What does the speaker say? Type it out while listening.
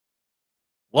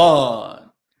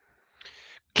One.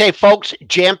 Okay, folks,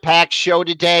 jam-packed show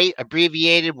today,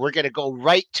 abbreviated. We're going to go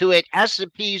right to it.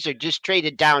 S&Ps are just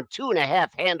traded down 2.5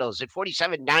 handles at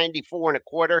 47.94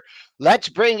 1/4. Let's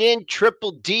bring in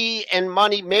Triple D and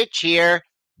Money Mitch here.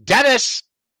 Dennis,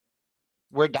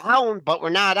 we're down, but we're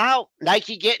not out.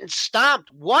 Nike getting stomped.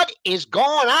 What is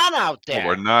going on out Well, there?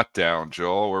 we're not down,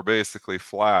 Joel. We're basically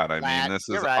flat. I mean, Flat. this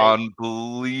You're is right.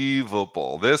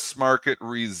 unbelievable. This market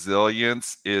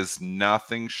resilience is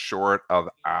nothing short of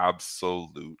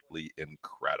absolutely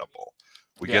incredible.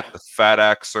 We Yeah. get the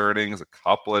FedEx earnings a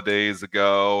couple of days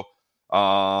ago.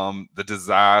 The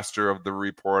disaster of the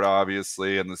report,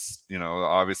 obviously, and this,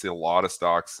 obviously a lot of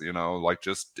stocks, like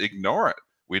just ignore it.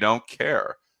 We don't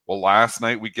care. Well, last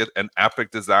night we get an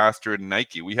epic disaster in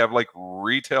Nike. We have like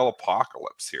retail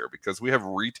apocalypse here because we have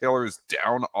retailers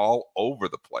down all over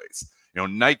the place.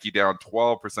 Nike down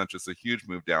 12%, just a huge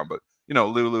move down. But,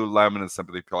 Lululemon and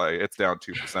Simply Play, it's down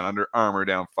 2%. Under Armour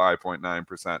down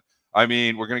 5.9%. I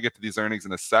mean, we're going to get to these earnings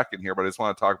in a second here, but I just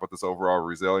want to talk about this overall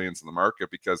resilience in the market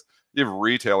because you have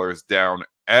retailers down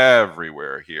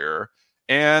everywhere here.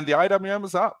 And the IWM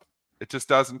is up. It just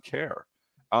doesn't care.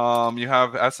 You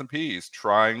have S&Ps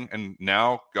trying and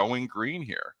now going green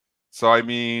here. So, I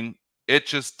mean, it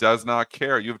just does not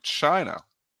care. You have China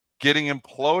getting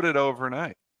imploded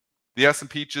overnight. The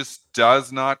S&P just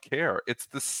does not care. It's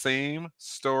the same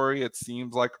story, it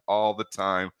seems like, all the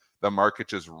time. The market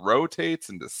just rotates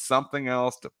into something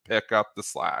else to pick up the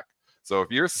slack. So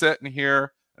if you're sitting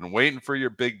here and waiting for your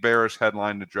big bearish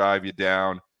headline to drive you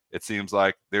down, it seems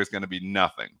like there's going to be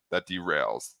nothing that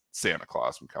derails Santa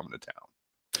Claus from coming to town.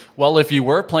 Well, if you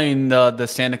were playing the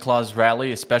Santa Claus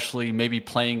rally, especially maybe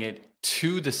playing it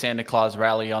to the Santa Claus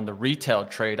rally on the retail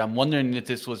trade, I'm wondering if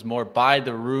this was more buy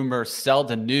the rumor, sell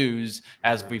the news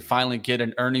as we finally get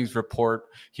an earnings report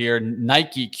here.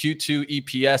 Nike Q2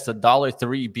 EPS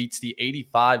 $1.03 beats the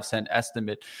 85-cent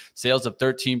estimate. Sales of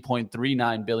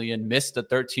 $13.39 billion, missed the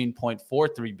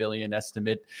 $13.43 billion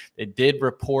estimate. They did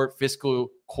report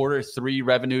fiscal quarter 3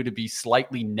 revenue to be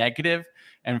slightly negative,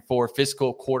 and for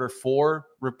fiscal quarter 4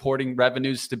 reporting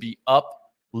revenues to be up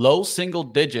low single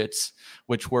digits,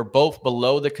 which were both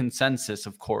below the consensus,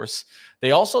 of course.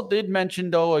 They also did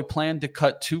mention, though, a plan to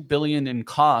cut $2 billion in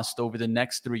cost over the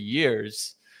next 3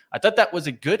 years. I thought that was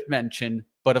a good mention,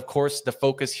 but of course, the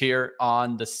focus here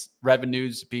on the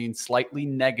revenues being slightly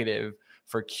negative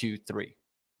for Q3.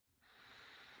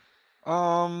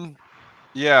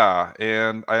 Yeah,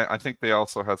 and I think they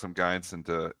also had some guidance in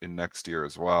next year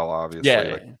as well, obviously,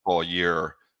 like full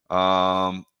year.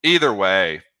 Either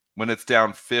way, when it's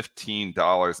down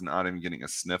 $15 and not even getting a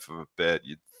sniff of a bit,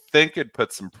 you'd think it'd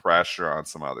put some pressure on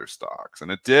some other stocks. And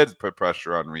it did put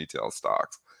pressure on retail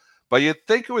stocks. But you'd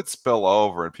think it would spill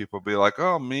over and people would be like,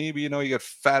 oh, maybe, you get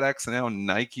FedEx and now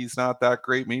Nike's not that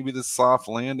great. Maybe this soft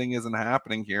landing isn't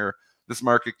happening here. This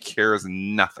market cares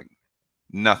nothing.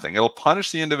 Nothing. It'll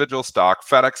punish the individual stock.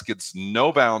 FedEx gets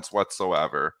no bounce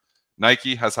whatsoever.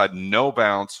 Nike has had no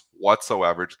bounce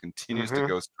whatsoever. It continues to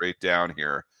go straight down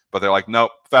here. But they're like,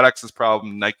 nope, FedEx's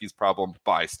problem, Nike's problem,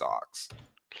 buy stocks.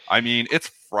 I mean, it's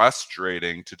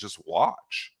frustrating to just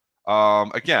watch.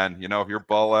 Again, if you're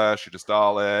bullish, you're just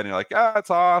all in, you're like, yeah, it's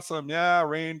awesome. Yeah,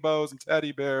 rainbows and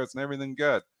teddy bears and everything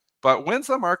good. But when's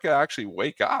the market actually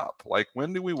wake up? Like,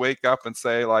 when do we wake up and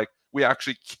say, like, we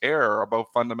actually care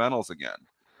about fundamentals again?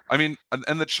 I mean,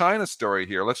 and the China story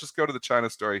here, let's just go to the China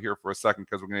story here for a second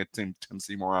because we're going to get Tim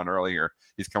Seymour on earlier.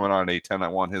 He's coming on at 8:10. I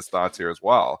want his thoughts here as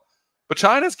well. But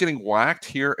China's getting whacked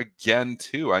here again,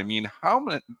 too. I mean, how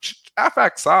many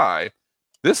FXI,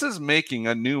 this is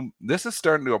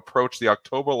starting to approach the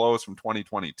October lows from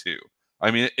 2022.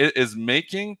 I mean, it is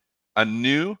making a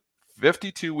new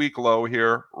 52-week low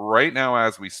here right now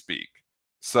as we speak.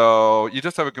 So you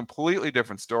just have a completely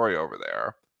different story over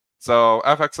there. So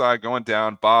FXI going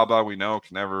down, BABA, we know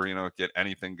can never, get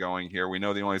anything going here. We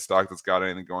know the only stock that's got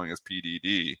anything going is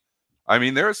PDD. I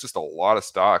mean, there's just a lot of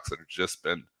stocks that have just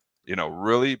been,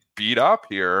 really beat up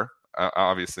here,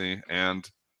 obviously, and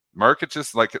market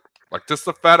just like just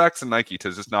the FedEx and Nike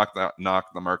to just knock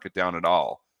the market down at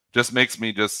all just makes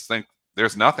me just think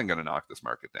there's nothing going to knock this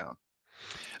market down.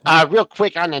 Real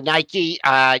quick on the Nike,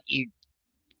 you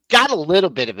got a little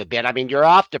bit of a bit. I mean, you're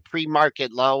off the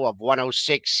pre-market low of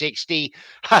 106.60.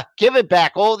 Give it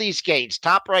back. All these gains.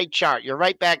 Top right chart. You're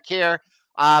right back here.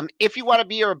 If you want to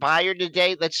be a buyer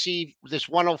today, let's see this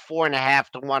 104.5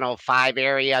 to 105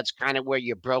 area. It's kind of where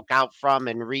you broke out from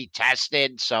and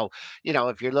retested. So,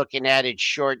 if you're looking at it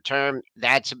short term,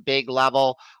 that's a big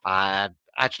level. I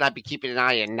should not be keeping an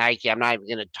eye on Nike. I'm not even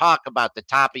going to talk about the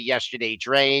top of yesterday's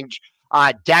range.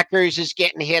 Deckers is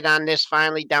getting hit on this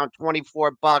finally, down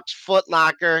 $24. Foot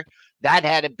Locker, that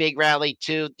had a big rally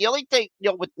too. The only thing,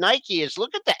 with Nike is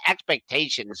look at the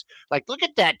expectations. Like, look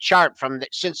at that chart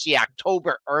since the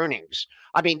October earnings.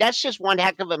 I mean, that's just one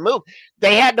heck of a move.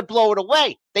 They had to blow it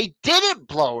away. They didn't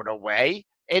blow it away,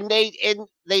 and they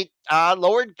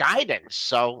lowered guidance.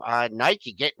 So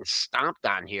Nike getting stomped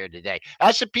on here today.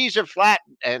 S&Ps are flat,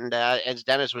 and as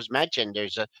Dennis was mentioned,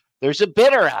 there's a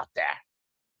bidder out there.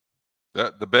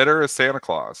 The bidder is Santa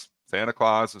Claus. Santa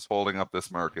Claus is holding up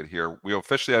this market here. We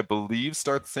officially, I believe,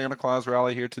 start the Santa Claus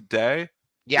rally here today.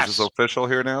 Yes. This is official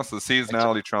here now. So the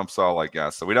seasonality trumps all, I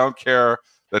guess. So we don't care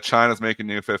that China's making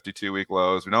new 52-week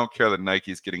lows. We don't care that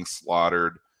Nike's getting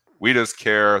slaughtered. We just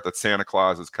care that Santa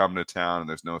Claus is coming to town and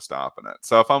there's no stopping it.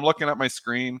 So if I'm looking at my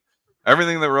screen,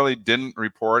 everything that really didn't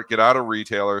report, get out of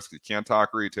retailers. You can't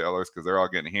talk retailers because they're all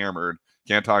getting hammered.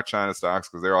 Can't talk China stocks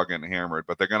because they're all getting hammered.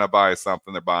 But they're going to buy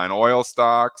something. They're buying oil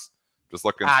stocks. Just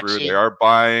looking through, they are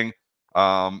buying.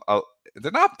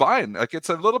 They're not buying. Like, it's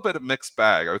a little bit of mixed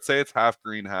bag. I would say it's half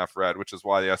green, half red, which is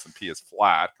why the S&P is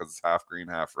flat, because it's half green,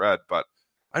 half red. But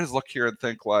I just look here and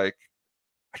think, like,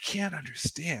 I can't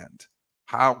understand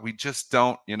how we just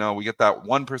don't. We get that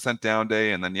 1% down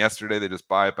day, and then yesterday they just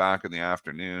buy it back in the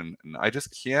afternoon, and I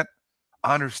just can't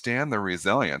understand the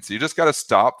resilience. You just got to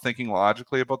stop thinking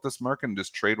logically about this market and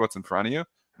just trade what's in front of you.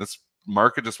 This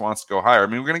market just wants to go higher. I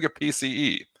mean, we're going to get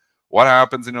PCE. What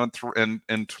happens,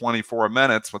 in 24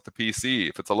 minutes with the PCE?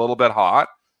 If it's a little bit hot,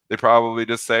 they probably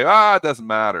just say, it doesn't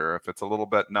matter. If it's a little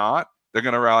bit not, they're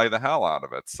going to rally the hell out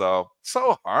of it. So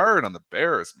hard on the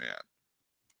Bears, man.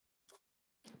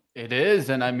 It is.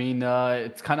 And I mean,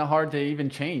 it's kind of hard to even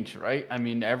change, right? I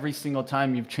mean, every single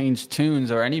time you've changed tunes,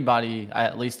 or anybody,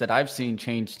 at least that I've seen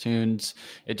change tunes,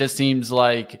 it just seems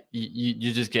like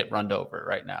you just get run over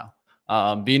right now.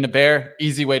 Being a Bear,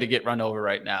 easy way to get run over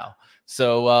right now.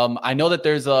 So I know that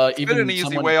there's it's been an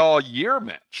easy way all year,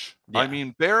 Mitch. Yeah. I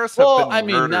mean, Bears have been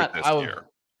murdered this year.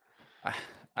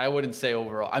 I wouldn't say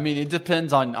overall. I mean, it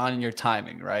depends on your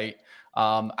timing, right?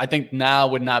 I think now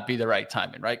would not be the right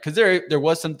timing, right? Because there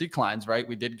was some declines, right?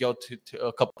 We did go to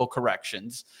a couple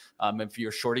corrections. If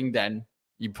you're shorting then,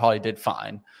 you probably did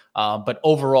fine. But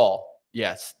overall,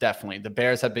 yes, definitely. The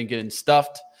Bears have been getting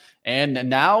stuffed. And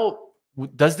now,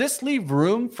 does this leave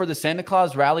room for the Santa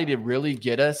Claus rally to really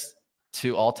get us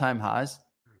to all-time highs?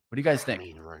 What do you guys think?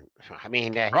 I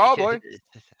mean, probably.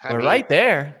 We're right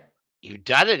there. You've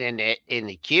done it in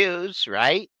the Qs,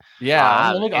 right?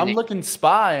 Yeah, I'm looking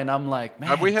SPY, and I'm like, man.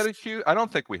 Have we had a Q? I don't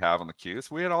think we have on the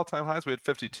Qs. We had all-time highs. We had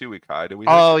 52-week high. Did we?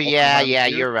 Oh, yeah,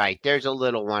 you're right. There's a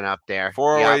little one up there.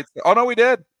 408. Yep. Oh, no, we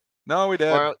did. No, we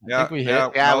did. I think we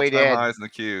hit. Yeah, we did. Highs in the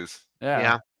Qs.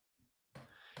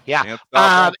 Yeah.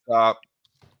 Stop.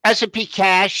 S&P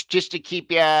cash, just to keep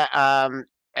you,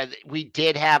 we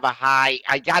did have a high.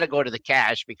 I got to go to the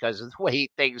cash because of the way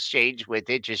things change with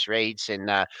interest rates and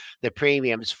the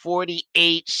premiums.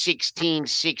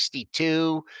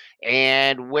 48.1662,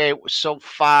 and so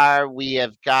far we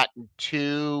have gotten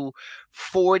to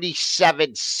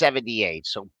 47.78.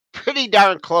 So pretty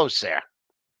darn close there.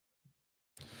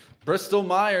 Bristol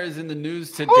Myers in the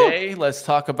news today. Let's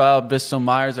talk about Bristol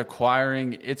Myers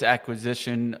acquiring its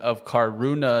acquisition of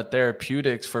Karuna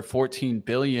Therapeutics for $14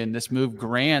 billion. This move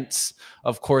grants,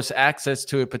 of course, access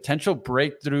to a potential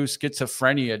breakthrough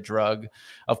schizophrenia drug.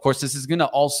 Of course, this is going to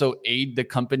also aid the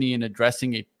company in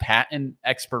addressing a patent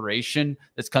expiration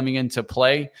that's coming into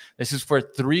play. This is for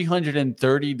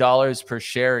 $330 per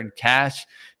share in cash.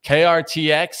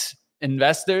 KRTX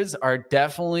investors are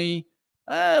definitely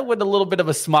with a little bit of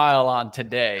a smile on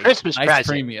today. Christmas present.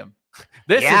 Premium.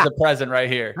 This is the present right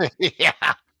here. Yeah.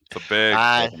 It's a big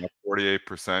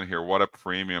 48% here. What a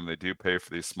premium they do pay for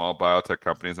these small biotech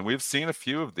companies. And we've seen a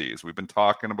few of these. We've been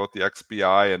talking about the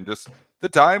XBI and just the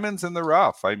diamonds in the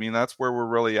rough. I mean, that's where we're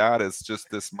really at, is just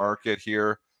this market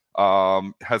here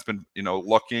has been,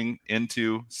 looking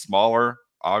into smaller,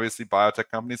 obviously, biotech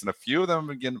companies, and a few of them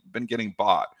have been getting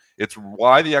bought. It's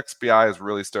why the XBI has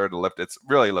really started to lift. It's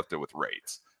really lifted with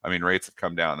rates. I mean, rates have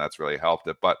come down. That's really helped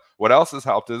it. But what else has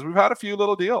helped is we've had a few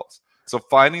little deals. So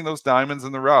finding those diamonds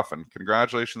in the rough, and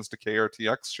congratulations to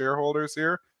KRTX shareholders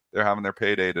here. They're having their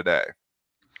payday today.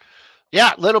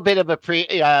 Yeah, a little bit of a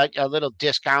little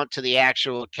discount to the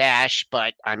actual cash,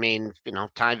 but I mean,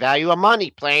 time value of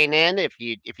money playing in. If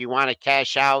you want to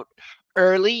cash out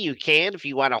early, you can. If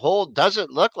you want to hold, doesn't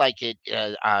look like it.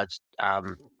 I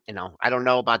don't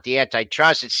know about the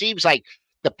antitrust. It seems like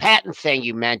the patent thing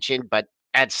you mentioned, but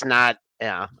that's not.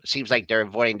 It seems like they're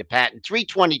avoiding the patent.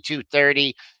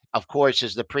 322.30, of course,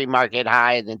 is the pre-market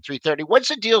high, and then 330. When's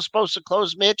the deal supposed to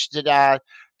close, Mitch?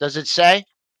 Does it say?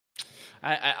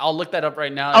 I'll look that up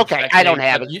right now. Okay, I don't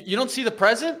have it. You don't see the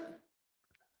present?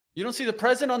 You don't see the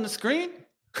present on the screen?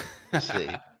 Let's see.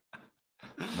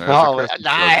 Oh,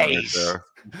 nice.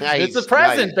 Nice. It's a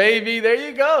present, baby. There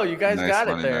you go. You guys got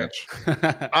it there.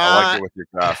 I like it with your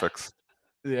graphics.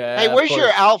 Yeah. Hey, where's your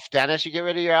elf, Dennis? You get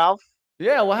rid of your elf?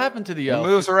 Yeah, what happened to the elf?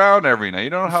 He moves around every night. You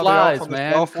don't know how flies, the elf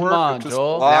man. elf Come work? on, it just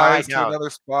Joel. flies to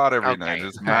another spot every night. It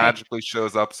just magically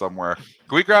shows up somewhere.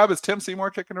 Can we grab? Is Tim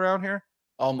Seymour kicking around here?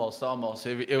 Almost.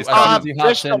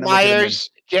 Bristol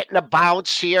Myers getting a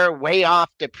bounce here, way off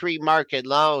the pre-market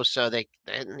low. So they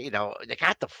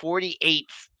got the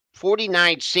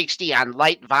 49.60 on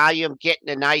light volume, getting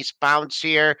a nice bounce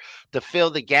here to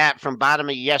fill the gap from bottom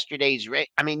of yesterday's rate.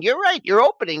 I mean, you're right. You're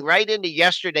opening right into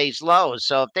yesterday's low.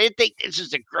 So if they think this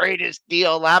is the greatest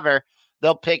deal ever,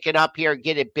 they'll pick it up here,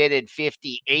 get it bid at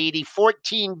 50, 80,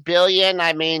 14 billion.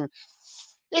 I mean,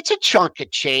 it's a chunk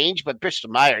of change, but Bristol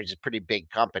Myers is a pretty big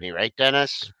company, right,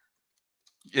 Dennis?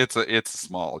 It's a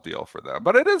small deal for them,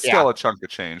 but it is still a chunk of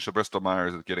change. So Bristol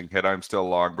Myers is getting hit. I'm still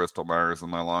long Bristol Myers in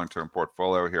my long-term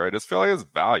portfolio here. I just feel like there's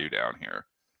value down here.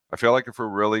 I feel like if we're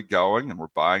really going and we're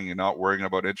buying and not worrying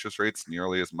about interest rates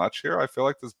nearly as much here, I feel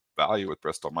like there's value with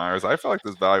Bristol Myers. I feel like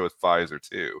there's value with Pfizer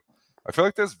too. I feel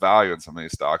like there's value in some of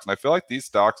these stocks, and I feel like these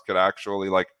stocks could actually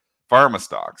like pharma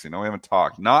stocks, we haven't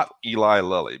talked, not Eli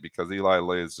Lilly, because Eli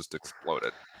Lilly has just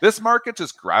exploded. This market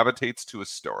just gravitates to a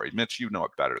story. Mitch, you know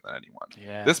it better than anyone.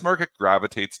 Yeah. This market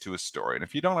gravitates to a story. And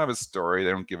if you don't have a story,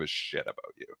 they don't give a shit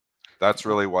about you. That's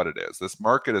really what it is. This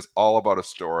market is all about a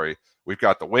story. We've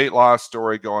got the weight loss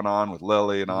story going on with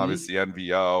Lilly and obviously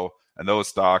NVO, and those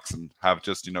stocks have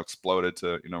just, exploded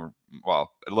to,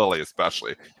 Lilly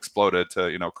especially exploded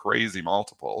to, crazy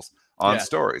multiples on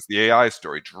stories. The AI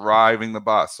story driving the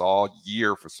bus all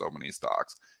year for so many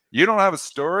stocks. You don't have a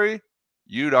story,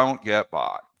 you don't get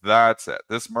bought. That's it.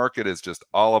 This market is just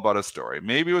all about a story.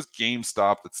 Maybe it was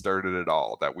GameStop that started it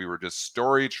all, that we were just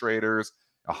story traders.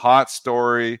 A hot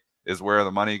story is where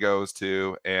the money goes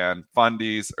to, and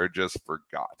fundies are just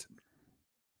forgotten.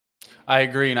 I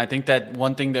agree. And I think that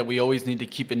one thing that we always need to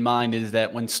keep in mind is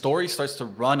that when story starts to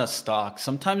run a stock,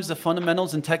 sometimes the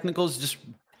fundamentals and technicals just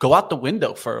go out the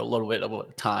window for a little bit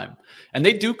of time. And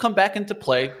they do come back into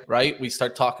play, right? We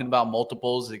start talking about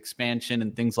multiples, expansion,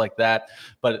 and things like that.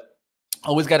 But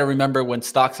always got to remember, when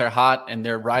stocks are hot and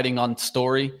they're riding on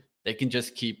story, they can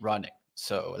just keep running.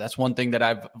 So that's one thing that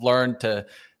I've learned to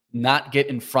not get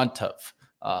in front of,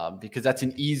 because that's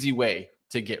an easy way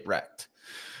to get wrecked.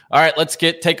 All right, let's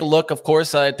take a look. Of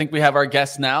course, I think we have our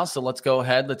guests now, so let's go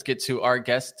ahead. Let's get to our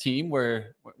guest team.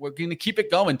 We're going to keep it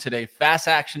going today. Fast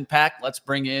action pack. Let's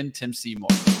bring in Tim Seymour.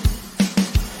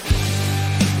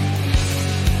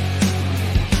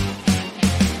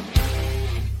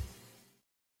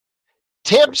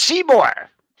 Tim Seymour,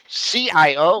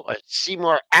 CIO of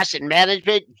Seymour Asset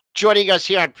Management, joining us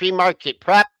here on Pre-Market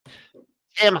Prep.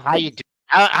 Tim, how you doing?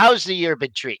 How's the year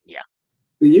been treating you?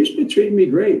 The year's been treating me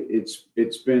great. It's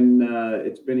been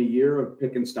a year of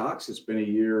picking stocks. It's been a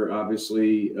year,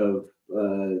 obviously, of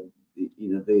the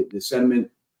sentiment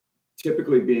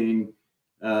typically being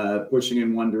pushing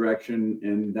in one direction,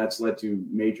 and that's led to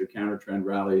major counter trend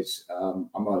rallies. I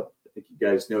think you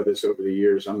guys know this over the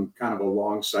years. I'm kind of a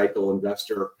long cycle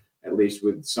investor, at least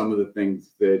with some of the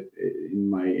things that in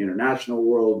my international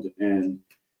world, and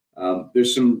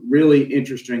there's some really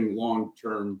interesting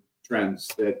long-term trends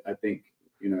that I think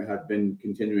have been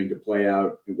continuing to play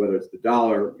out, whether it's the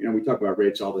dollar. We talk about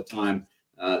rates all the time.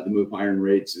 The move higher in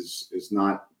rates is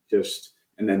not just,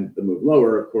 and then the move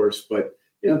lower, of course, but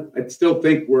I still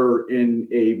think we're in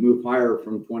a move higher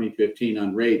from 2015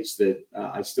 on rates that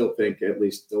I still think at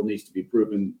least still needs to be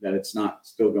proven that it's not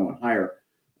still going higher.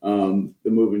 The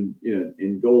move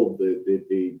in gold,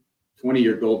 the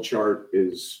 20-year gold chart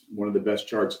is one of the best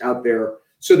charts out there.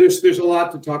 So there's a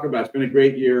lot to talk about. It's been a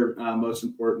great year. Most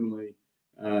importantly,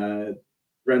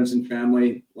 friends and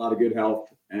family, a lot of good health,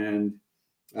 and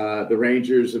the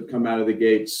Rangers have come out of the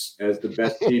gates as the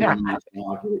best team in the National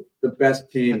Hockey League. The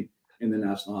best team in the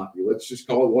National Hockey. Let's just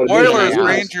call it what it is.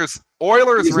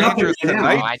 Oilers Rangers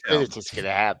tonight. I think it's just gonna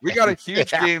happen. We got a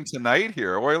huge game tonight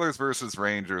here. Oilers versus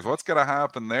Rangers. What's gonna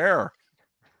happen there?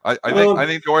 I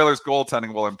think the Oilers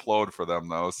goaltending will implode for them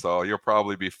though, so you'll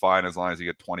probably be fine as long as you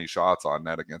get 20 shots on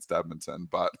net against Edmonton.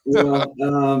 But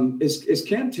is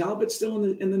Cam Talbot still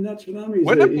in the nets for them?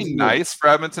 Wouldn't it be nice for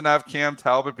Edmonton to have Cam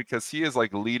Talbot, because he is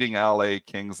like leading LA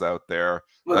Kings out there?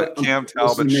 Cam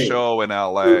Talbot show in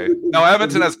LA. No,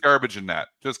 Edmonton has garbage in net,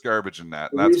 just garbage in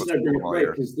net. That's what's going on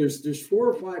here. Because there's 4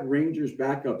 or 5 Rangers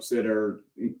backups that are,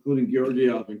 including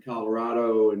Georgiev in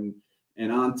Colorado and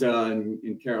Anta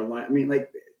in Carolina. I mean,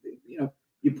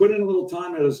 you put in a little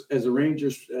time as a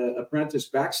Rangers apprentice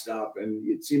backstop, and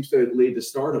it seems to lead to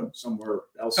stardom somewhere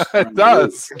else. It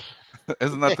does.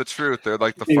 Isn't that the truth? They're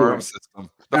like the farm system.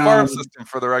 The farm system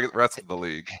for the rest of the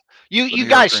league. You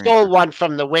guys stole one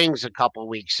from the Wings a couple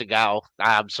weeks ago.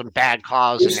 Some bad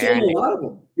calls in there. A lot of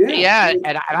them. Yeah,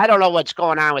 and I don't know what's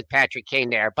going on with Patrick Kane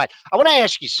there, but I want to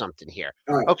ask you something here.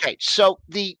 Right. Okay, so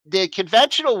the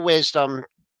conventional wisdom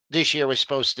this year was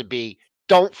supposed to be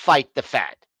don't fight the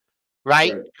Fed,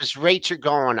 right? Because rates are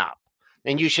going up,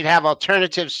 and you should have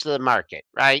alternatives to the market,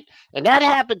 right? And that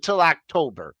happened till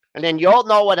October, and then you all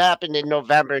know what happened in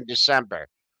November and December.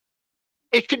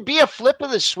 It could be a flip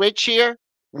of the switch here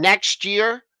next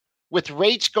year with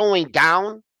rates going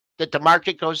down, that the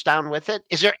market goes down with it.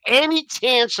 Is there any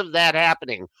chance of that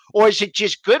happening? Or is it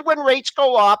just good when rates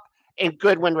go up and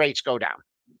good when rates go down?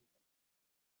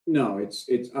 No, it's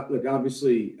look,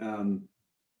 obviously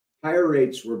higher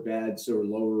rates were bad, so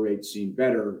lower rates seem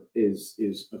better is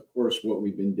of course what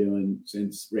we've been doing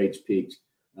since rates peaked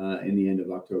in the end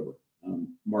of October.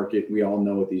 Market, we all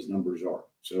know what these numbers are.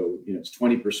 So, it's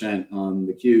 20% on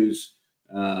the Qs.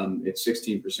 It's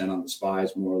 16% on the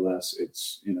SPYs, more or less.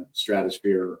 It's,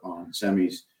 stratosphere on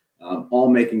semis, all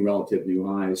making relative new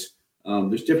highs.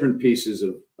 There's different pieces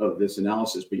of this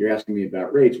analysis, but you're asking me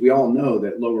about rates. We all know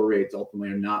that lower rates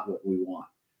ultimately are not what we want.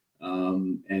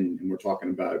 And we're talking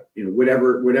about,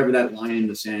 whatever that line in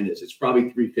the sand is. It's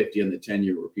probably 350 on the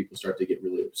 10-year where people start to get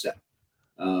really upset.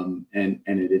 And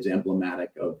it is emblematic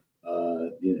of,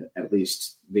 at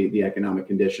least the economic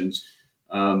conditions.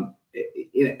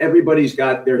 Everybody's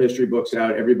got their history books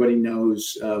out. Everybody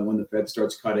knows when the Fed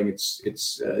starts cutting. It's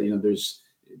there's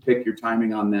pick your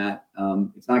timing on that.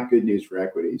 It's not good news for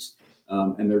equities,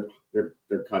 and they're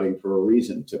cutting for a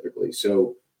reason typically.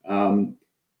 So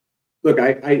look,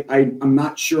 I'm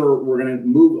not sure we're going to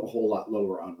move a whole lot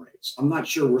lower on rates. I'm not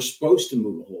sure we're supposed to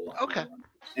move a whole lot. Okay,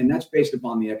 and that's based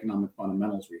upon the economic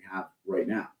fundamentals we have right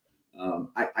now.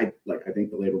 I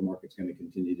think the labor market's going to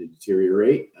continue to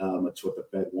deteriorate. That's what the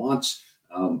Fed wants.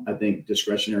 I think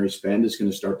discretionary spend is going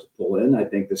to start to pull in. I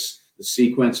think the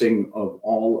sequencing of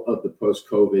all of the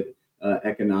post-COVID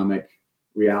economic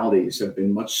realities have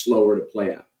been much slower to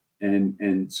play out.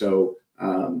 And so,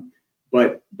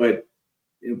 but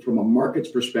from a market's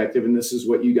perspective, and this is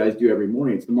what you guys do every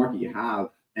morning, it's the market you have,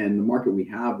 and the market we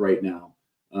have right now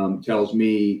tells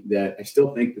me that I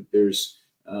still think that there's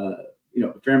a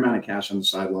fair amount of cash on the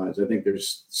sidelines.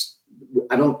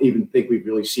 I don't even think we've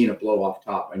really seen a blow off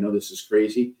top. I know this is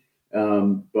crazy,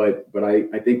 but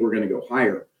I think we're going to go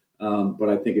higher. But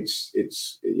I think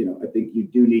I think you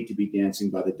do need to be dancing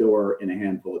by the door in a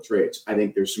handful of trades. I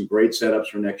think there's some great setups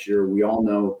for next year. We all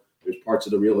know there's parts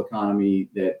of the real economy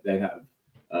that have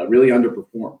really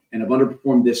underperformed and have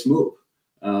underperformed this move.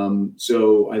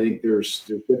 So I think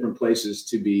there's different places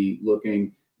to be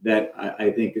looking that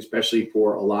I think, especially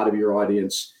for a lot of your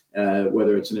audience,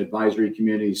 whether it's an advisory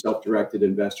community, self-directed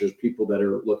investors, people that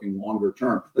are looking longer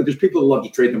term. Like there's people who love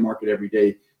to trade the market every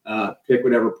day. Pick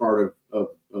whatever part of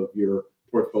your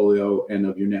portfolio and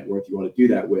of your net worth you want to do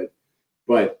that with.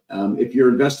 But if you're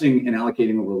investing and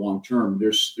allocating over long term,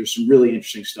 there's some really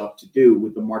interesting stuff to do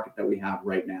with the market that we have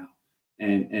right now.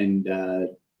 And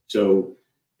so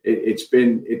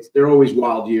they're always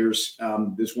wild years.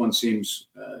 This one seems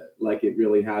like it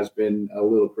really has been a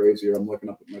little crazier. I'm looking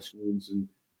up at my screens,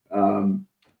 and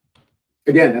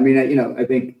again, I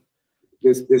think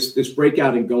this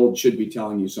breakout in gold should be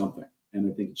telling you something,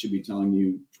 and I think it should be telling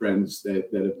you trends that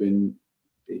have been,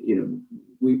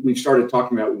 we've started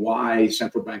talking about why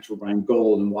central banks were buying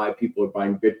gold and why people are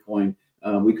buying Bitcoin.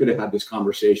 We could have had this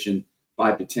conversation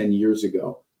 5 to 10 years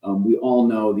ago. We all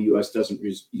know the U.S. doesn't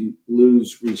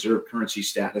lose reserve currency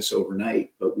status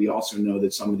overnight, but we also know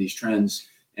that some of these trends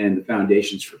and the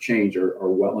foundations for change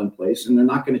are well in place, and they're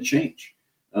not going to change.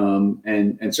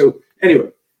 And so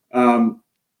anyway,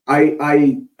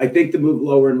 I think the move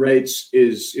lower in rates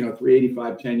is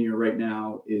 385 10-year right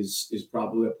now is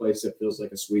probably a place that feels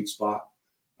like a sweet spot.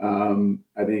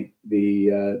 I think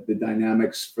the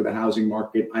dynamics for the housing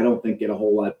market, I don't think get a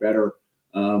whole lot better.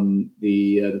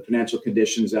 The financial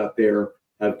conditions out there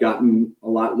have gotten a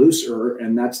lot looser,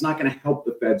 and that's not going to help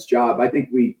the Fed's job. I think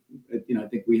we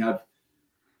have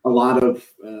a lot of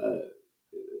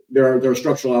there are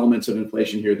structural elements of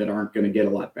inflation here that aren't going to get a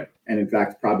lot better, and in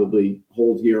fact probably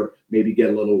hold here, maybe get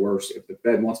a little worse. If the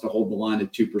Fed wants to hold the line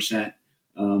at 2%,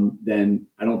 then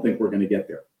I don't think we're going to get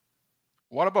there.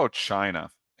 What about China?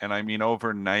 And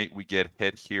overnight we get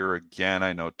hit here again.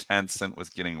 I know Tencent was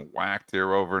getting whacked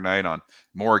here overnight on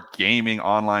more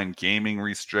online gaming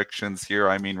restrictions here.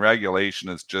 Regulation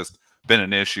is just been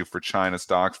an issue for China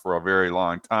stocks for a very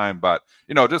long time. But,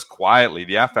 you know, just quietly,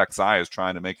 the FXI is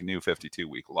trying to make a new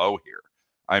 52-week low here.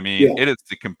 I mean, it is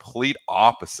the complete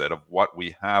opposite of what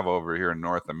we have over here in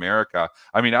North America.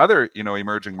 I mean, other, you know,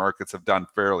 emerging markets have done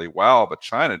fairly well, but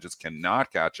China just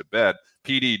cannot catch a bid.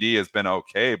 PDD has been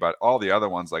okay, but all the other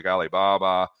ones like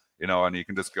Alibaba, you know, and you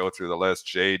can just go through the list,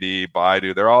 JD,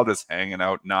 Baidu, they're all just hanging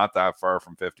out not that far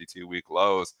from 52-week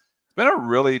lows. It's been a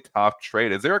really tough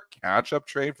trade. Is there a catch-up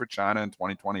trade for China in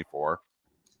 2024?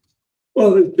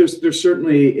 Well, there's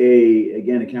certainly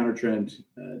a counter trend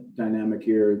dynamic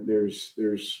here. There's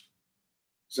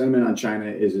sentiment on China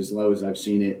is as low as I've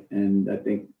seen it, and I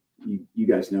think you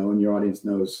guys know, and your audience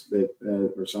knows that,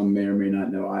 or some may or may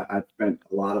not know. I've spent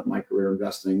a lot of my career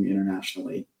investing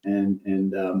internationally,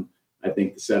 and I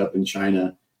think the setup in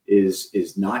China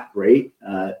is not great,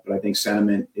 but I think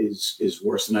sentiment is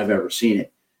worse than I've ever seen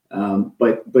it.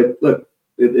 But look,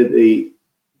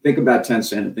 think about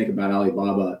Tencent and think about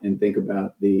Alibaba and think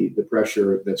about the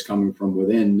pressure that's coming from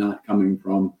within, not coming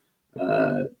from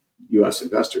U.S.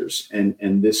 investors.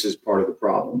 And this is part of the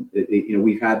problem. You know,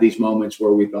 we've had these moments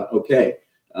where we thought, okay,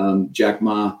 Jack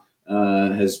Ma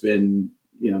has been,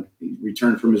 you know,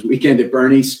 returned from his weekend at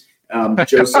Bernie's.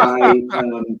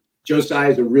 Joe Tsai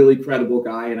is a really credible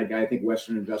guy and a guy I think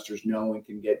Western investors know and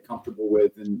can get comfortable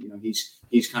with. And, you know,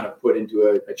 he's kind of put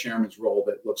into a chairman's role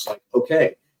that looks like,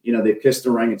 okay, you know, they've kissed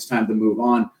the ring. It's time to move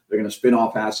on. They're going to spin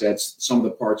off assets. Some of the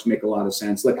parts make a lot of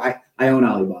sense. Look, I own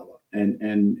Alibaba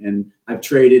and I've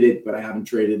traded it, but I haven't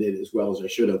traded it as well as I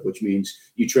should have, which means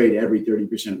you trade every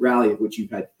 30% rally, of which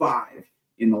you've had 5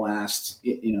 in the last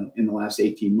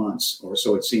 18 months or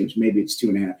so. It seems maybe it's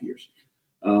 2.5 years.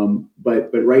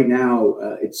 But right now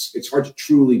it's hard to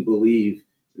truly believe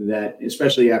that,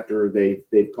 especially after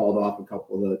they've called off a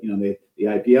couple of the, you know, the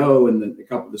IPO and a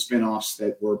couple of the spinoffs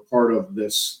that were part of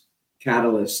this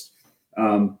catalyst.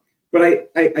 But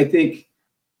I think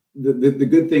the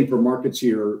good thing for markets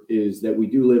here is that we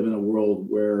do live in a world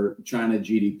where China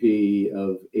GDP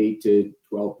of 8 to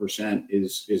 12%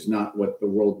 is not what the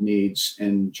world needs,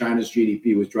 and China's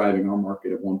GDP was driving our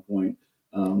market at one point.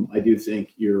 I do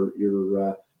think you're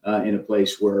in a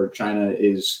place where China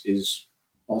is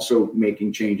also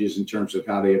making changes in terms of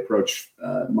how they approach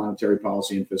monetary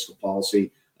policy and fiscal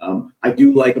policy. I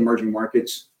do like emerging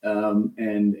markets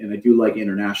and I do like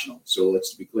international. So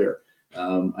let's be clear.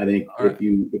 I think if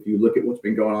you look at what's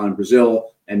been going on in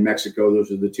Brazil and Mexico,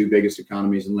 those are the 2 biggest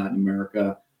economies in Latin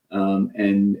America.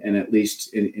 And at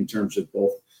least in terms of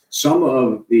both some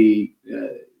of the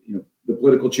the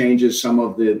political changes, some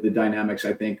of the dynamics,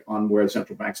 I think, on where the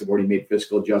central banks have already made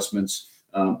fiscal adjustments.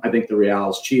 I think the real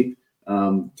is cheap.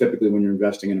 Typically, when you're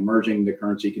investing in emerging, the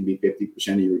currency can be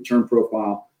 50% of your return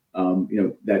profile. You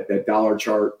know, that dollar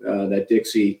chart, that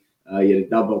Dixie, you had a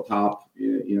double top,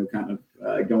 kind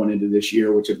of going into this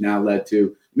year, which have now led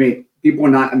to, I mean, people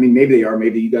are not, I mean, maybe they are,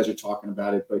 maybe you guys are talking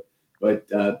about it,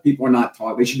 but people are not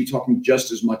talking, they should be talking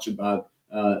just as much about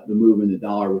the move in the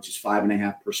dollar, which is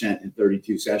 5.5% in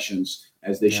 32 sessions,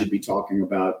 as they should be talking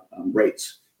about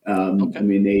rates. Okay. I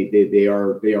mean, they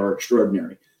are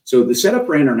extraordinary. So the setup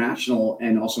for international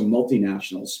and also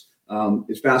multinationals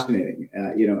is fascinating.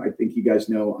 I think you guys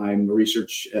know I'm a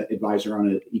research advisor on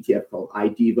an ETF called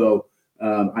IDVO.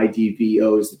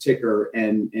 IDVO is the ticker,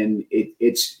 and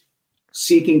it's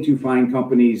seeking to find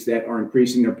companies that are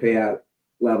increasing their payout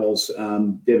levels,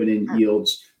 dividend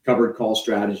yields, covered call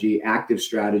strategy, active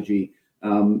strategy,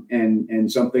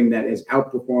 and something that has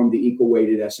outperformed the equal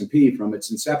weighted S&P from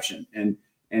its inception. And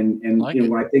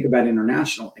when I think about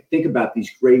international, I think about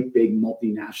these great big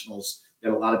multinationals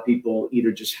that a lot of people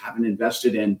either just haven't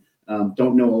invested in,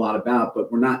 don't know a lot about, but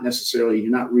you're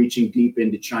not reaching deep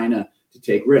into China to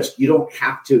take risk. You don't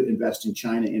have to invest in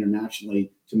China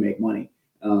internationally to make money.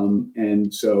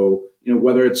 And so,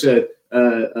 whether it's a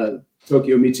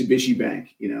Tokyo Mitsubishi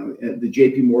Bank, the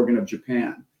JP Morgan of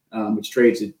Japan, which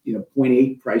trades at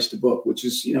 0.8 price to book, which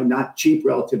is not cheap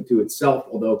relative to itself.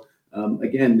 Although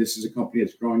again, this is a company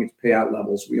that's growing its payout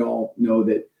levels. We all know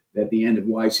that the end of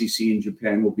YCC in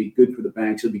Japan will be good for the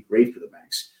banks. It'll be great for the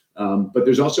banks. But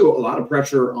there's also a lot of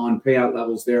pressure on payout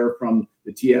levels there from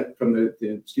the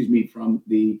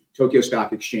Tokyo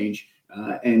Stock Exchange,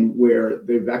 and where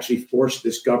they've actually forced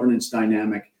this governance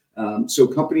dynamic. So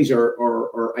companies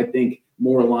are, I think,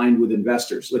 more aligned with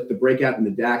investors. Like the breakout in the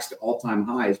DAX to all-time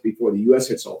highs before the U.S.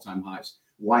 hits all-time highs.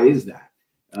 Why is that?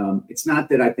 It's not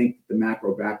that I think the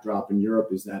macro backdrop in Europe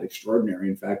is that extraordinary.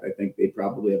 In fact, I think they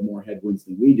probably have more headwinds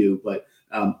than we do. But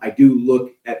I do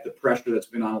look at the pressure that's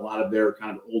been on a lot of their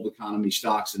kind of old economy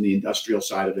stocks and the industrial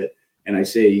side of it, and I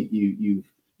say you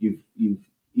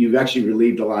you've actually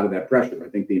relieved a lot of that pressure. I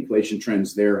think the inflation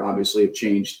trends there obviously have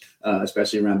changed,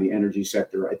 especially around the energy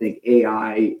sector. I think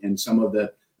AI and some of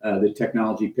the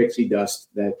technology pixie dust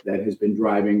that has been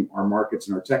driving our markets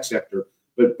and our tech sector.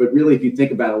 But really, if you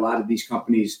think about, a lot of these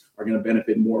companies are going to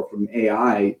benefit more from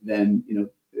AI than,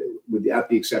 without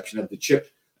the exception of the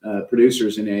chip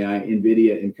producers in AI,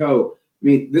 NVIDIA and co. I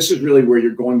mean, this is really where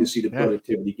you're going to see the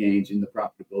productivity gains and the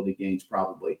profitability gains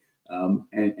probably,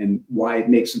 and why it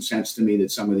makes some sense to me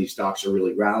that some of these stocks are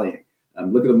really rallying.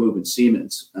 Look at the move in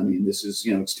Siemens. I mean, this is,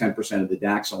 it's 10% of the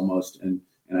DAX almost, and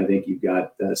I think you've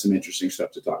got some interesting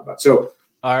stuff to talk about. So,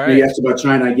 all right. You asked about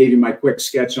China. I gave you my quick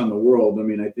sketch on the world. I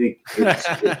mean, I think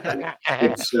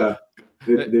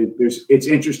it's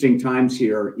interesting times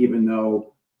here, even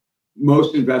though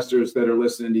most investors that are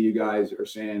listening to you guys are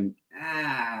saying,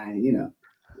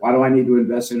 why do I need to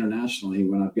invest internationally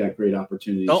when I've got great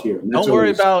opportunities here? Don't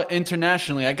worry about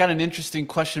internationally. I got an interesting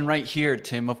question right here,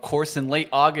 Tim. Of course, in late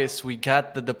August, we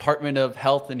got the Department of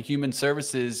Health and Human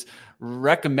Services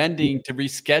recommending to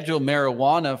reschedule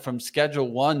marijuana from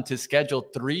Schedule 1 to Schedule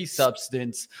 3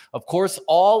 substance. Of course,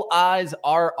 all eyes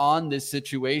are on this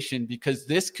situation because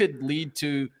this could lead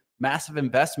to massive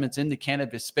investments in the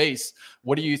cannabis space.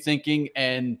 What are you thinking?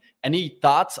 And any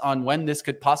thoughts on when this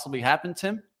could possibly happen,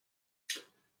 Tim?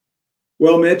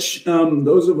 Well, Mitch,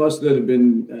 those of us that have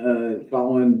been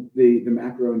following the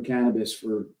macro in cannabis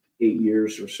for 8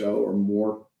 years or so or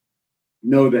more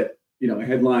know that a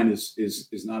headline is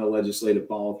not a legislative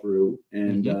follow through,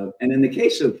 and in the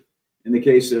case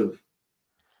of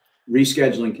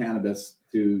rescheduling cannabis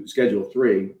to Schedule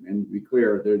 3, and to be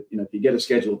clear, there, if you get a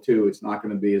Schedule 2, it's not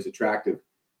going to be as attractive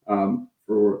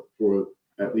for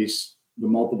at least the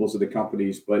multiples of the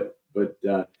companies, but look,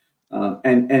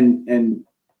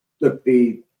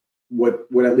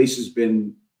 what at least has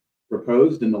been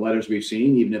proposed in the letters we've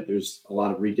seen, even if there's a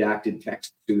lot of redacted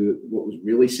text to what was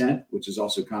really sent, which is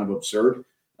also kind of absurd.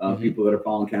 People that are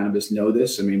following cannabis know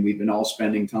this. I mean, we've been all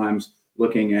spending times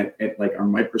looking at like our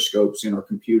microscopes in our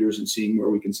computers and seeing where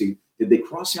we can see, did they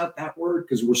cross out that word?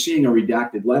 Because we're seeing a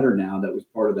redacted letter now that was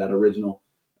part of that original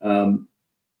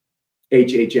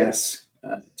HHS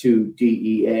to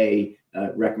DEA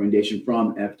recommendation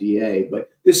from FDA.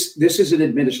 But this is an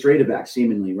administrative act,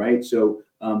 seemingly, right? So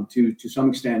to some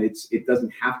extent, it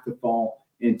doesn't have to fall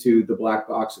into the black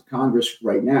box of Congress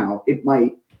right now. It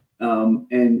might,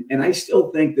 and I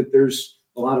still think that there's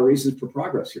a lot of reasons for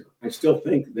progress here. I still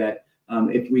think that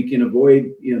if we can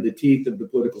avoid the teeth of the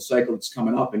political cycle that's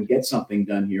coming up and get something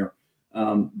done here,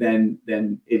 then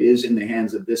it is in the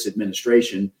hands of this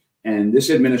administration. And this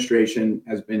administration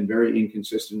has been very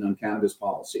inconsistent on cannabis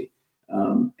policy.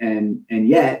 And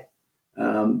yet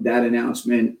that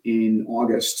announcement in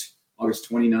August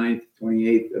 29th,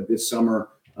 28th of this summer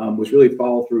was really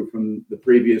follow through from the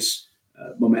previous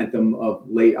momentum of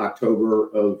late October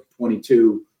of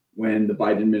 22, when the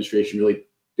Biden administration really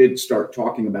did start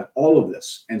talking about all of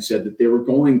this and said that they were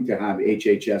going to have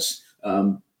HHS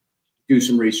do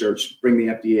some research, bring the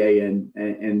FDA in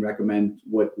and recommend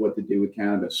what to do with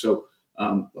cannabis. So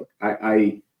look,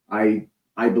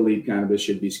 I believe cannabis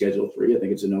should be Schedule 3. I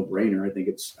think it's a no-brainer. I think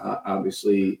it's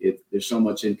obviously there's so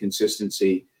much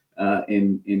inconsistency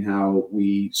in how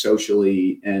we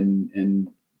socially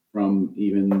and from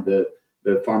even the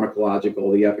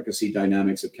pharmacological, the efficacy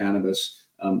dynamics of cannabis.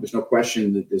 There's no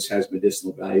question that this has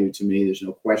medicinal value to me. There's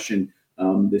no question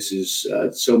this is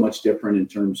so much different in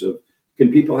terms of,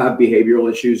 can people have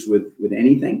behavioral issues with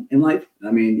anything in life?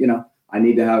 I mean, I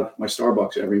need to have my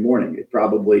Starbucks every morning. It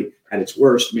probably, at its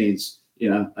worst, means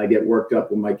I get worked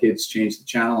up when my kids change the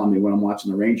channel on me when I'm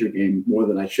watching the Ranger game more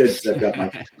than I should, because I've got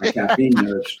my caffeine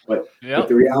nerves. But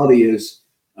the reality is,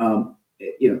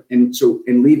 and so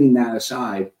in leaving that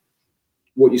aside,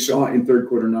 what you saw in third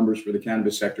quarter numbers for the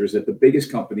cannabis sector is that the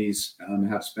biggest companies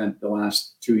have spent the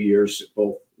last 2 years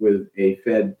both with a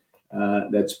Fed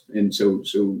so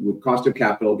with cost of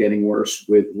capital getting worse,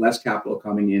 with less capital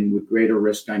coming in, with greater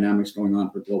risk dynamics going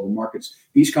on for global markets.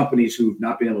 These companies who've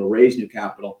not been able to raise new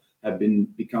capital have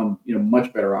become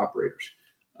much better operators.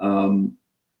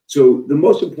 So the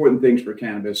most important things for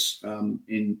cannabis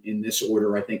in this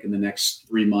order, I think, in the next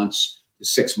 3 months to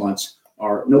 6 months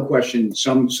are, no question,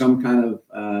 some kind of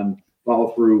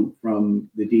follow through from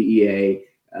the DEA.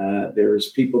 There's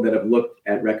people that have looked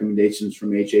at recommendations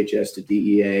from HHS to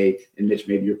DEA, and Mitch,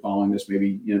 maybe you're following this,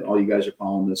 maybe all you guys are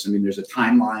following this. I mean, there's a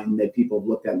timeline that people have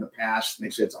looked at in the past, and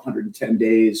they said it's 110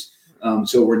 days.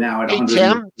 So we're now at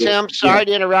 100. Tim, sorry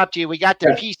to interrupt you. We got the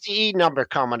PCE number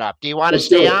coming up. Do you want to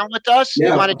stay on with us?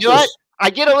 Yeah, you want to do it? I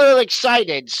get a little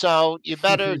excited, so you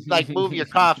better move your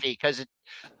coffee, because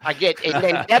I get, and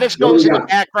then Dennis goes in the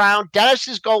background. Dennis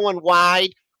is going wide.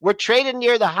 We're trading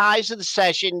near the highs of the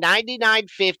session.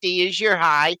 99.50 is your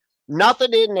high.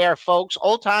 Nothing in there, folks.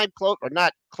 Old time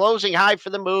closing high for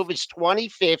the move is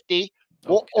 20.50.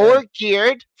 Okay. Or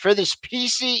geared for this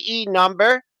PCE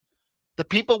number. The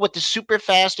people with the super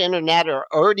fast internet are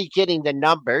already getting the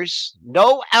numbers.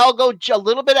 No algo, a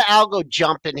little bit of algo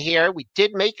jump in here. We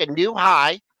did make a new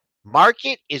high.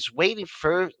 Market is waiting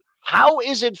for, how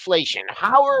is inflation?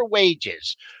 How are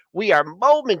wages? We are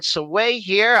moments away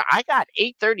here. I got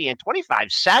 8:30 and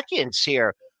 25 seconds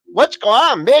here. What's going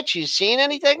on, Mitch? You seen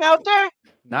anything out there?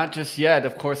 Not just yet.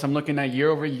 Of course, I'm looking at year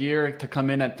over year to come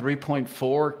in at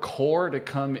 3.4, core to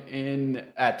come in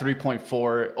at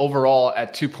 3.4, overall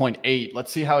at 2.8.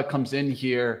 Let's see how it comes in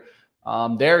here.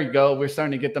 There you go. We're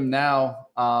starting to get them now.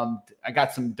 I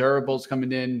got some durables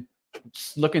coming in.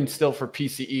 Just looking still for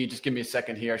PCE. Just give me a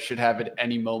second here. I should have it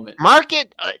any moment.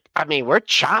 Market, we're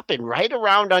chopping right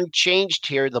around unchanged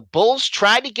here. The Bulls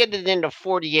tried to get it into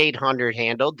 4,800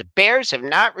 handle. The Bears have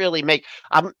not really made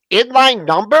inline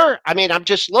number. I'm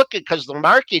just looking because the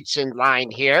market's in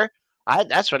line here.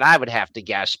 That's what I would have to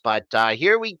guess. But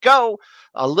here we go.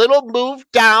 A little move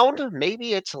down.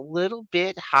 Maybe it's a little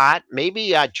bit hot.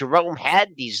 Maybe Jerome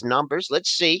had these numbers. Let's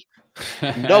see.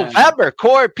 November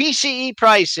core PCE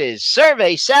prices.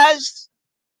 Survey says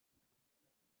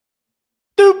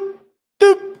doop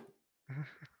doop.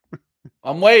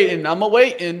 I'm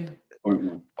awaiting.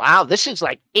 Wow, this is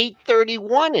like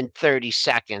 8:31 in 30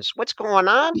 seconds. What's going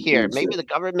on here? Maybe the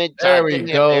government. There we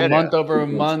go. Month over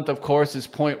month, of course, is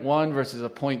 0.1 versus a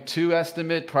 0.2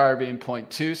 estimate, prior being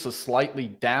 0.2. So slightly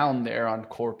down there on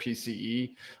core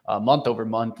PCE month over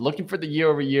month. Looking for the year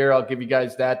over year, I'll give you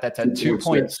guys that. That's at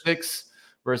 2.6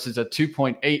 versus a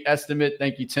 2.8 estimate.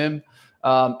 Thank you, Tim.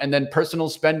 And then personal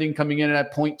spending coming in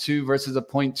at 0.2 versus a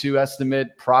 0.2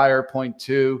 estimate, prior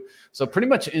 0.2. So pretty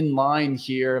much in line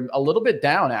here, a little bit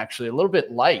down, actually, a little bit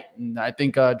light. And I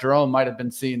think Jerome might have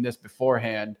been seeing this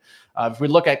beforehand. If we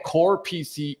look at core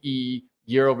PCE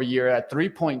year over year at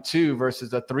 3.2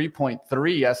 versus a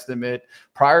 3.3 estimate,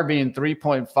 prior being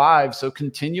 3.5. So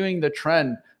continuing the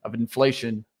trend of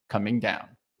inflation coming down.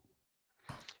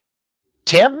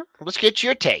 Tim, let's get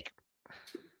your take.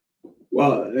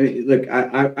 Well, look,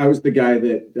 I was the guy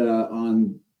that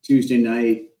on Tuesday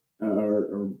night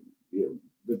on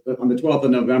the 12th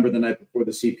of November, the night before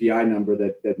the CPI number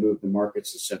that moved the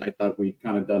markets, said I thought we'd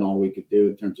kind of done all we could do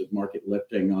in terms of market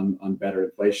lifting on better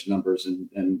inflation numbers,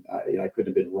 and I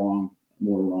couldn't have been more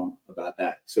wrong about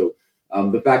that. So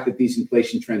the fact that these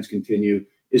inflation trends continue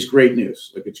is great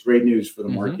news. Like, it's great news for the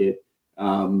market.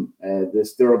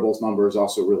 This durables number is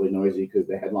also really noisy because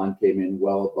the headline came in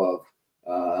well above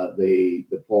the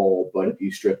poll, but if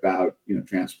you strip out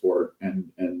transport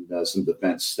and some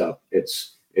defense stuff,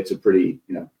 it's a pretty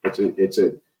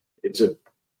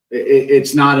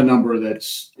it's not a number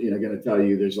that's going to tell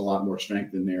you there's a lot more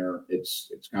strength in there. It's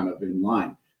kind of in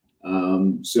line.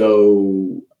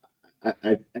 So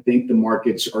I think the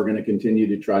markets are going to continue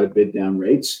to try to bid down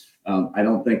rates. I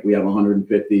don't think we have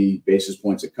 150 basis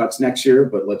points of cuts next year,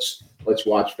 but let's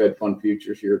watch Fed fund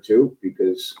futures here too,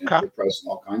 because they're pricing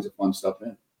all kinds of fun stuff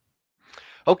in.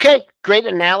 Okay, great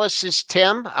analysis,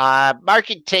 Tim.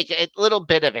 Market take a little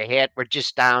bit of a hit. We're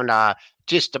just down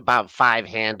just about 5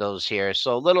 handles here.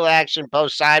 So a little action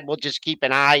both sides. We'll just keep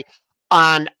an eye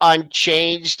on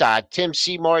unchanged. Tim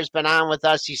Seymour has been on with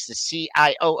us. He's the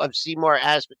CIO of Seymour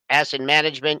Asset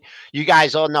Management. You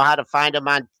guys all know how to find him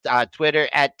on Twitter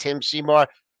at Tim Seymour.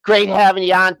 Great having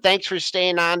you on. Thanks for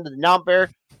staying on the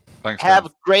number. Thanks.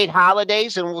 Have great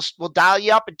holidays, and we'll dial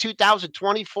you up in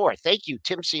 2024. Thank you,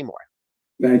 Tim Seymour.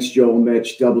 Thanks, Joel,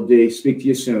 Mitch, Double D. Speak to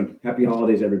you soon. Happy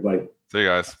holidays, everybody. See you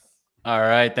guys. All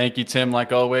right. Thank you, Tim.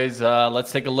 Like always,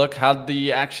 let's take a look. How'd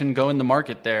the action go in the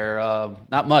market there?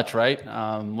 Not much, right?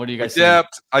 What do you guys think?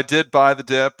 I did buy the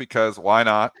dip because why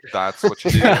not? That's what you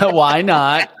do. Why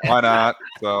not? Why not?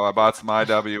 So I bought some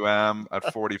IWM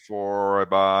at 44. I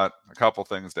bought a couple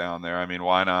things down there. I mean,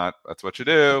 why not? That's what you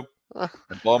do.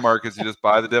 In bull markets, you just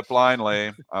buy the dip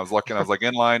blindly. I was like,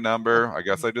 inline number. I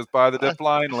guess I just buy the dip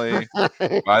blindly.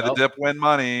 Buy the dip, win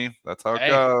money. That's how it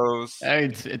goes. Hey,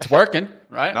 it's working,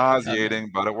 right?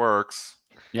 Nauseating, but it works.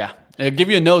 Yeah, it'll give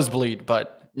you a nosebleed,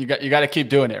 but you got to keep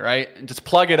doing it, right? And just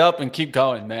plug it up and keep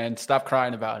going, man. Stop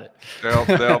crying about it.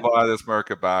 They'll buy this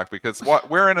market back because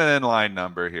we're in an inline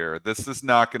number here. This is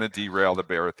not going to derail the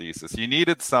bear thesis. You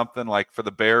needed something like for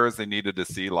the bears. They needed to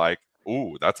see like,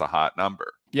 ooh, that's a hot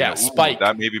number. Yeah, spike.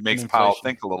 That maybe makes Powell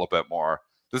think a little bit more.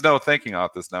 There's no thinking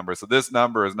off this number. So this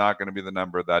number is not going to be the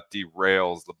number that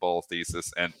derails the bull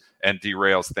thesis and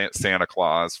derails Santa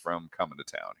Claus from coming to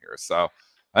town here. So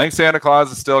I think Santa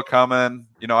Claus is still coming.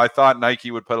 I thought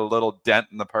Nike would put a little dent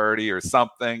in the party or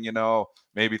something,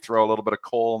 maybe throw a little bit of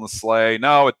coal in the sleigh.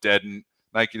 No, it didn't.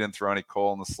 Nike didn't throw any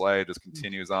coal in the sleigh. It just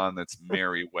continues on its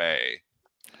merry way.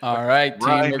 All right,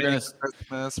 team.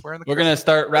 We're gonna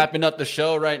start wrapping up the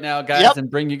show right now, guys, and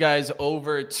bring you guys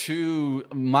over to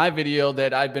my video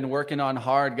that I've been working on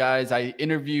hard, guys. I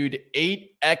interviewed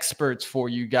 8 experts for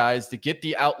you guys to get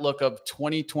the outlook of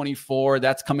 2024.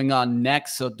 That's coming on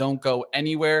next, so don't go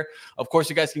anywhere. Of course,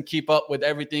 you guys can keep up with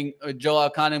everything. Joel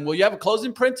Elconin, will you have a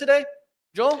closing print today,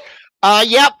 Joel?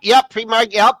 Yep.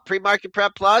 Pre-market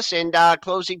prep plus and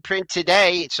closing print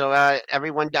today. So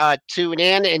everyone tune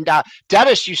in. And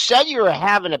Dennis, you said you were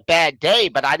having a bad day,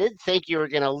 but I didn't think you were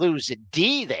going to lose a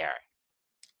D there.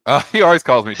 He always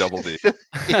calls me Double D.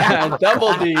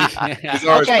 Double D. He's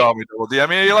always called me Double D. I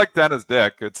mean, you like Dennis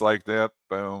Dick. It's like that,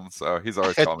 boom. So he's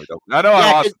always called me Double D. I know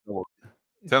I lost Double D.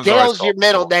 Dale's your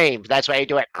middle name. That's why you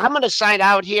do it. I'm going to sign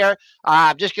out here.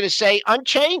 I'm just going to say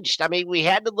unchanged. I mean, we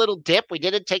had the little dip. We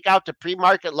didn't take out the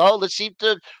pre-market low. Let's see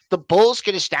if the bulls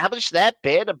can establish that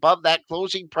bid above that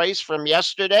closing price from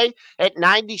yesterday at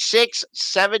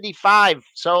 96.75.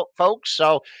 So, folks,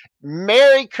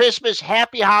 Merry Christmas.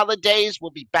 Happy holidays.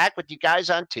 We'll be back with you guys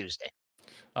on Tuesday.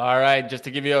 All right, just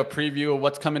to give you a preview of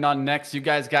what's coming on next, you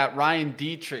guys got Ryan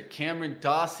Dietrich, Cameron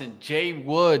Dawson, Jay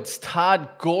Woods, Todd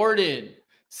Gordon,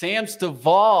 Sam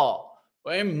Stovall,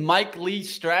 and Mike Lee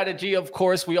Strategy. Of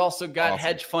course, we also got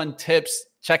hedge fund tips.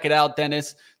 Check it out,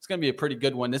 Dennis. It's going to be a pretty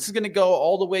good one. This is going to go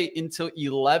all the way until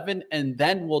 11, and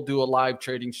then we'll do a live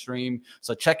trading stream.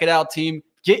 So check it out, team.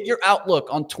 Get your outlook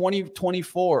on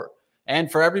 2024.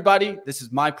 And for everybody, this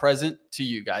is my present to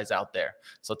you guys out there.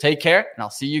 So take care, and I'll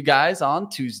see you guys on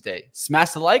Tuesday.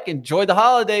 Smash the like. Enjoy the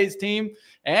holidays, team.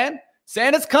 And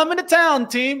Santa's coming to town,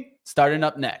 team. Starting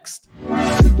up next.